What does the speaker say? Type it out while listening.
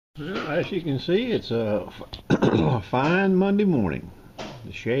Well, as you can see, it's a fine Monday morning.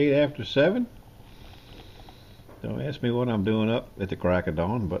 The shade after 7. Don't ask me what I'm doing up at the crack of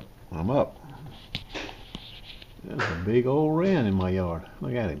dawn, but I'm up. There's a big old wren in my yard.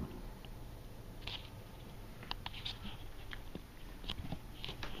 Look at him.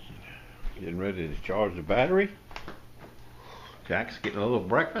 Getting ready to charge the battery. Jack's getting a little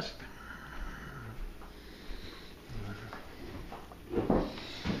breakfast.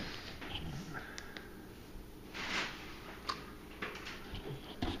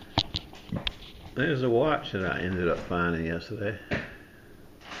 There's a watch that I ended up finding yesterday. It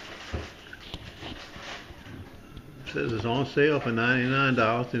says it's on sale for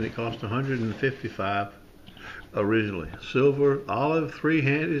 $99 and it cost $155 originally. Silver olive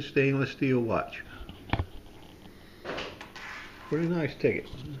 3-handed stainless steel watch. Pretty nice ticket.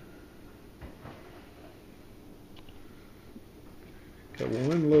 Got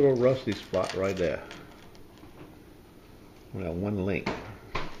one little rusty spot right there. Well, one link.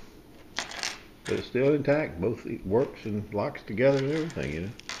 But it's still intact. Both works and locks together and everything, you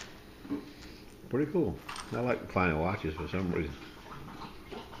know. Pretty cool. I like finding watches for some reason.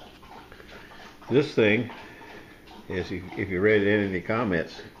 This thing is, if you read any of the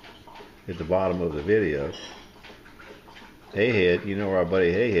comments at the bottom of the video, Hayhead, you know our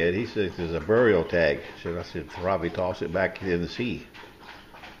buddy Hayhead, he says there's a burial tag. So I said probably toss it back in the sea.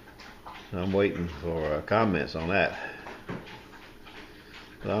 So I'm waiting for comments on that.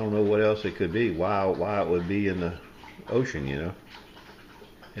 But I don't know what else it could be. Why it would be in the ocean, you know.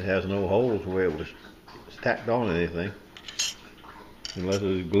 It has no holes where it was tacked on anything. Unless it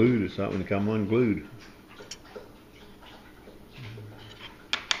was glued or something to come unglued.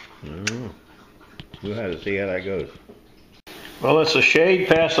 I don't know. We'll have to see how that goes. Well, it's a shade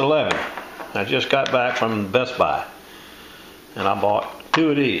past 11. I just got back from Best Buy. And I bought 2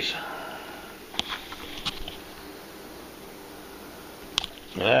 of these.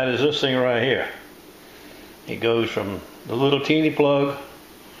 And that is this thing right here. It goes from the little teeny plug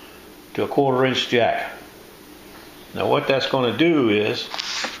to a 1/4-inch jack. Now what that's going to do is,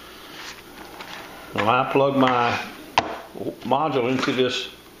 when I plug my module into this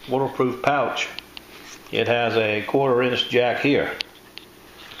waterproof pouch, it has a 1/4-inch jack here.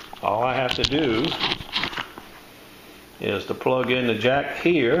 All I have to do is to plug in the jack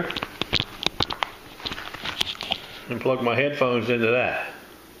here and plug my headphones into that.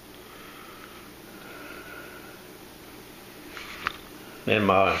 And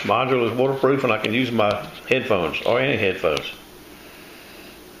my module is waterproof and I can use my headphones, or any headphones.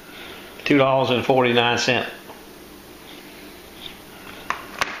 $2.49.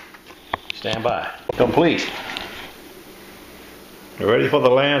 Stand by. Complete. You're ready for the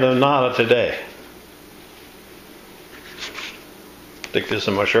land of nada today. Stick this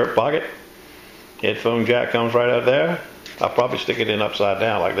in my shirt pocket. Headphone jack comes right up there. I'll probably stick it in upside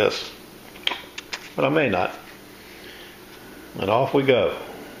down like this. But I may not. And off we go.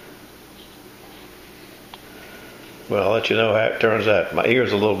 Well, I'll let you know how it turns out. My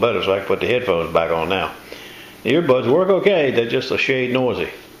ear's a little better, so I can put the headphones back on now. The earbuds work okay, they're just a shade noisy.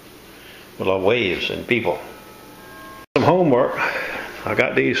 With a lot of waves and people. Some homework. I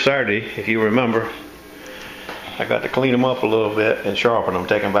got these Saturday, if you remember. I got to clean them up a little bit and sharpen them,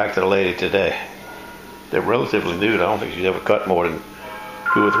 take them back to the lady today. They're relatively new. I don't think she's ever cut more than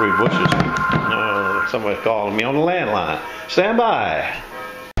 2 or 3 bushes. Somebody's calling me on the landline. Stand by.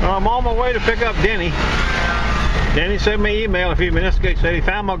 I'm on my way to pick up Denny. Denny sent me an email a few minutes ago. He said he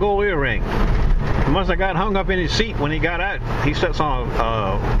found my gold earring. Must have got hung up in his seat when he got out. He sits on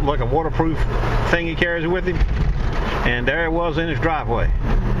like a waterproof thing he carries with him, and there it was in his driveway.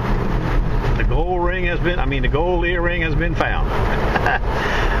 The gold ring has been, the gold earring has been found.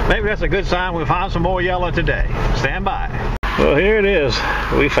 Maybe that's a good sign we'll find some more yellow today. Stand by. Well, here it is.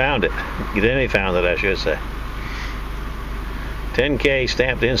 We found it. Denny found it, I should say. 10K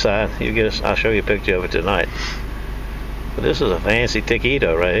stamped inside. I'll show you a picture of it tonight. But this is a fancy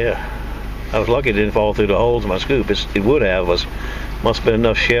taquito right here. I was lucky it didn't fall through the holes in my scoop. It would have. Must have been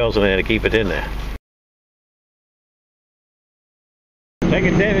enough shells in there to keep it in there.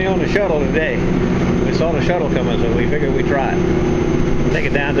 Taking Denny on the shuttle today. We saw the shuttle coming, so we figured we'd try it. Take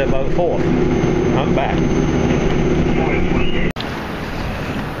it down to about 4th. I'm back.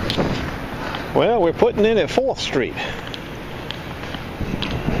 Well, we're putting in at 4th Street.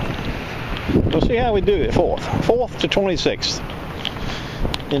 We'll see how we do it. 4th to 26th.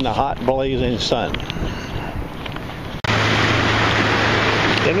 In the hot blazing sun.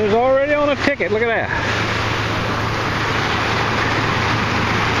 And it was already on a ticket. Look at that.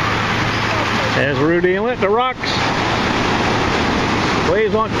 There's Rudy Inlet, the rocks.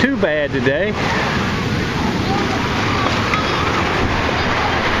 Waves aren't too bad today.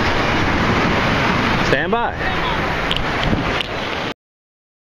 Stand by.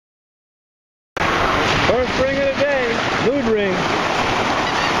 First ring of the day, mood ring.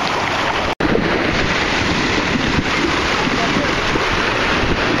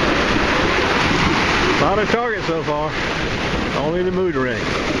 A lot of targets so far. Only the mood ring.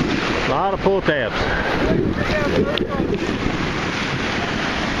 A lot of pull tabs.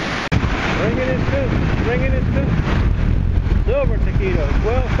 Ringing it too. Ringing it too. Silver taquito,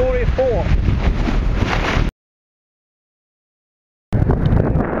 1244.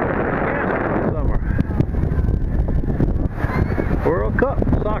 Summer. World Cup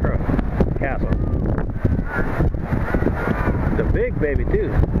soccer castle. The big baby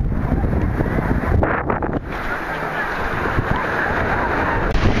too.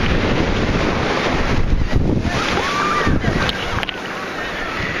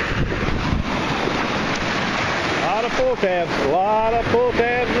 Pull tabs, a lot of pull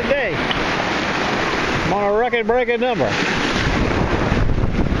tabs today. I'm on a record-breaking number.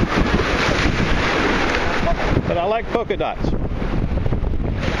 But I like polka dots.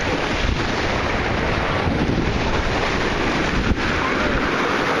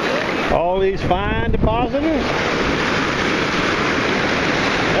 All these fine depositors.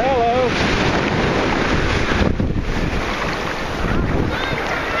 Hello.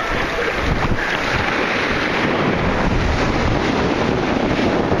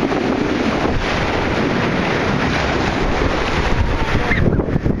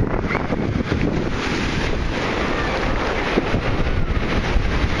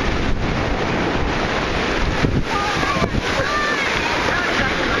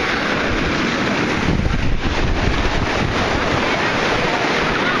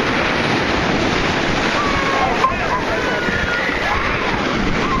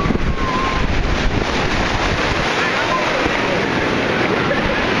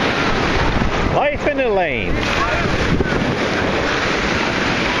 Life in the lane.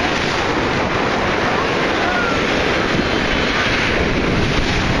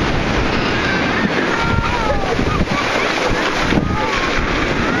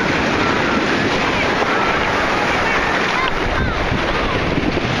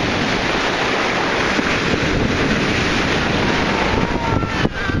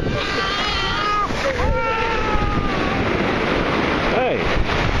 Hey.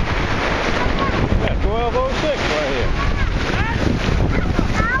 1206 right here.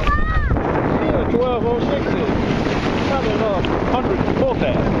 Yeah, 1206 is probably another 100 pull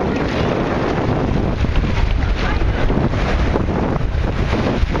tabs.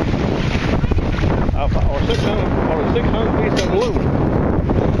 Or 600 piece of aluminum.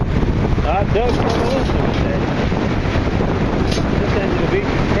 I dug some aluminum today. This end of the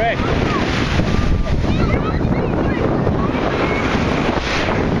beach is crashing.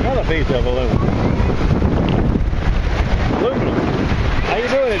 Another piece of aluminum. How you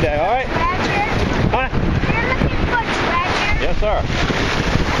doing today, all right? Roger. Huh? You're looking for treasure? Yes, sir.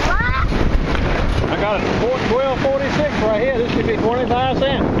 What? I got a 1246 right here. This should be 25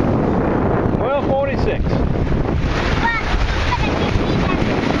 cents. 1246. What?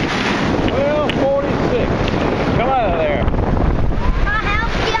 1246. Come out of there. I'll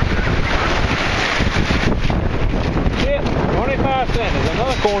help you. Yeah, 25 cents. There's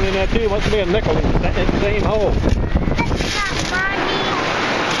another coin in there too. Must be a nickel in the same hole. That's not money.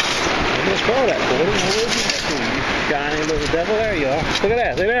 I just saw that quarter. Where did you get to? You shiny little devil. There you are. Look at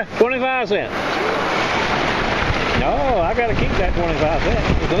that. See there? 25 cents. No, I got to keep that 25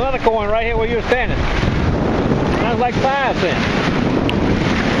 cents. There's another coin right here where you're standing. Sounds like 5 cents.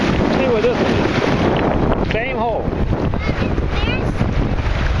 Let's see what this is. Same hole.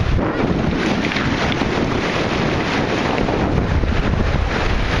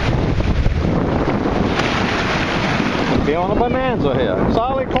 Be on a bonanza here.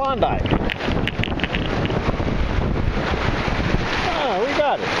 Solid Klondike. Ah, we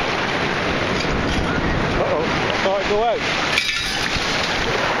got it. Uh-oh, I saw it go out.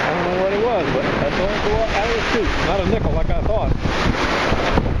 I don't know what it was, but I saw it go out of the chute. Not a nickel like I thought.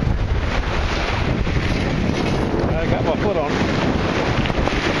 I got my foot on it.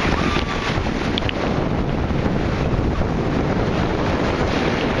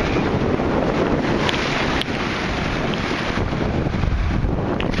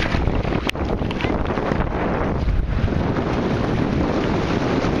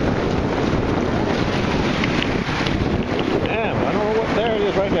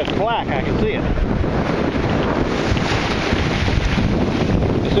 Right there, it's black, I can see it.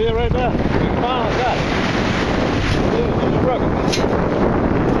 You see it right there? You finally got it. It's a struggle.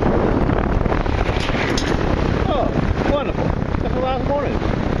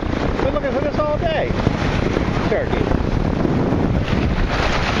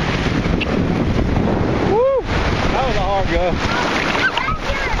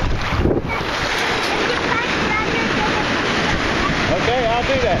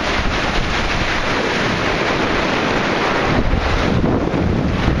 that.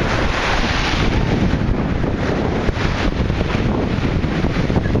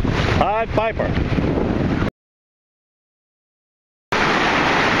 Pied Piper.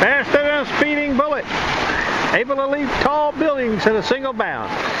 Faster than a speeding bullet. Able to leap tall buildings in a single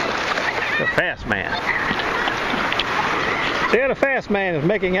bound. The fast man. See how the fast man is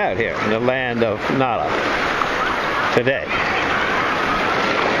making out here in the land of Nala today.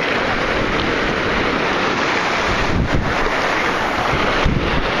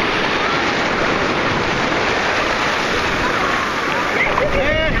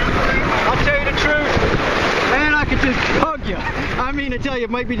 I'll tell you the truth, man, I could just hug you. I mean to tell you, it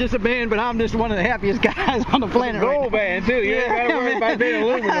might be just a band, but I'm just one of the happiest guys on the planet right now. Gold band too. You ain't gotta worry about being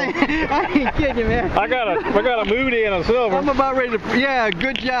aluminum. I ain't kidding you, man. I got a moody and a silver. I'm about ready to, yeah,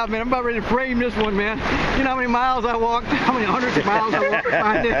 good job, man. I'm about ready to frame this one, man. You know how many miles I walked? How many hundreds of miles I walked to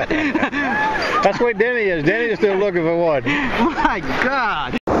find it? That's what Denny is. Denny's still looking for one. My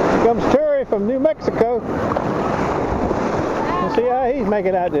God. Here comes Terry from New Mexico. Let's see how he's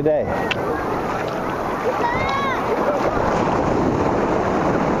making out today.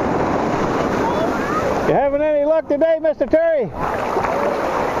 You having any luck today, Mr. Terry?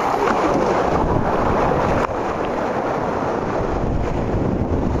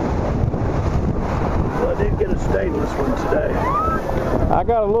 Well, I did get a stainless one today. I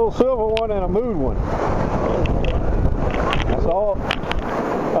got a little silver one and a mood one. That's all.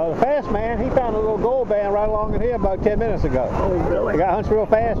 The fast man, he found a little gold band right along in here about 10 minutes ago. Oh, really? He got hunts real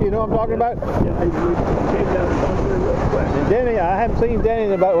fast. You know what I'm talking about? Yeah, he came down and found me real quick. And Denny, I haven't seen Denny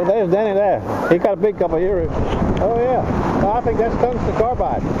in about, well, there's Denny there. He got a big couple here. Oh, yeah. Well, I think that's tungsten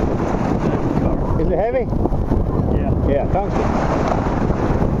carbide. Is it heavy? Yeah. Yeah, tungsten.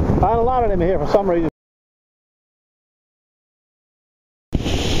 Find a lot of them here for some reason.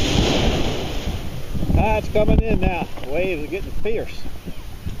 Tide's coming in now. The waves are getting fierce.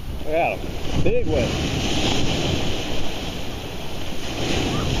 Look at them. Big waves.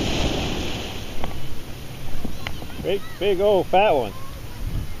 Big old fat one.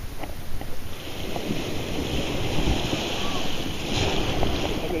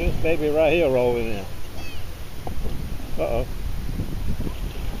 Look at this baby right here rolling in. Uh-oh.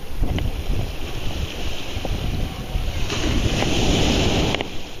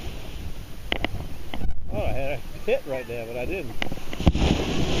 Oh, I had a hit right there, but I didn't.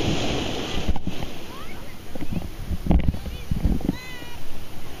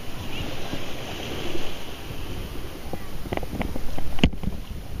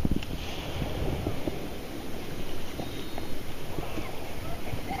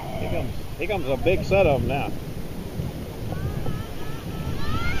 Here comes a big set of them now.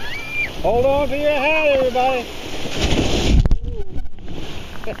 Hold on to your hat, everybody.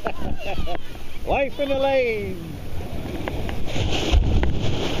 Life in the lane.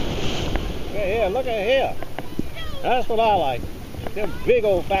 Look at here, look at here. That's what I like. Them big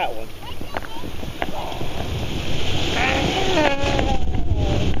old fat ones.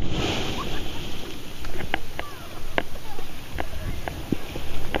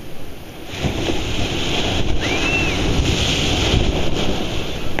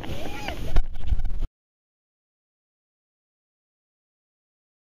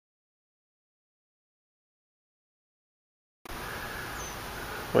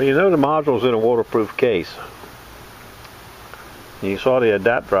 Well, you know the module's in a waterproof case. You saw the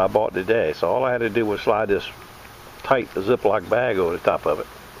adapter I bought today, so all I had to do was slide this tight Ziploc bag over the top of it.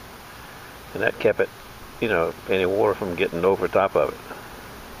 And that kept it, you know, any water from getting over the top of it.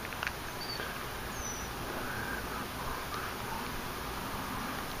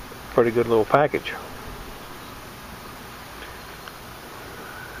 Pretty good little package.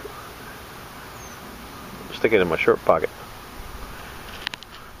 Stick it in my shirt pocket.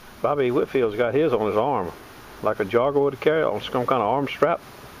 Bobby Whitfield's got his on his arm, like a jogger would carry on some kind of arm strap.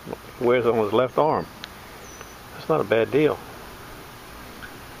 He wears it on his left arm. That's not a bad deal.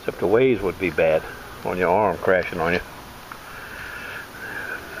 Except the waves would be bad on your arm crashing on you.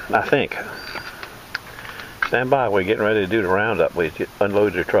 I think. Stand by, we're getting ready to do the roundup. We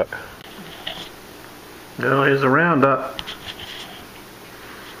unload your truck. No, here's the roundup.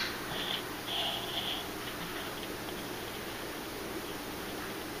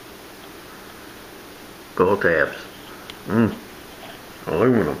 Pull tabs.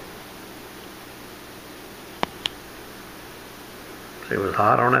 Aluminum. See, it was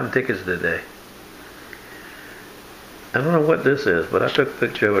hot on them tickets today. I don't know what this is, but I took a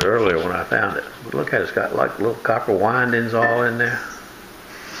picture of it earlier when I found it. But look at it, it's got like little copper windings all in there.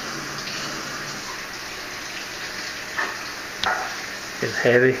 It's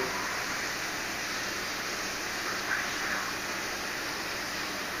heavy.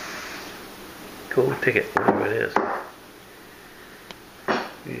 Cool ticket, whatever it is.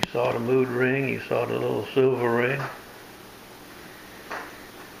 You saw the mood ring, you saw the little silver ring.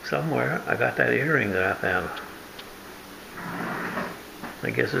 Somewhere I got that earring that I found.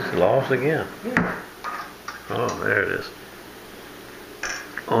 I guess it's lost again. Oh, there it is.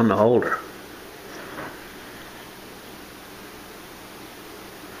 On the holder.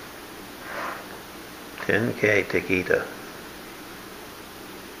 $10K taquita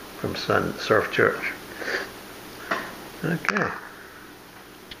from Surf Church. Okay.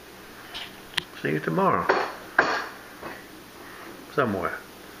 See you tomorrow. Somewhere.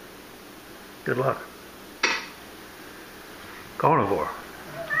 Good luck. Carnivore.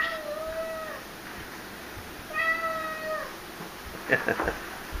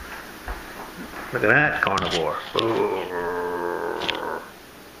 Look at that carnivore.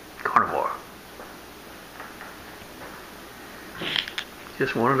 Carnivore.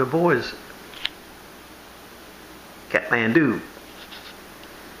 Just one of the boys. Kathmandu.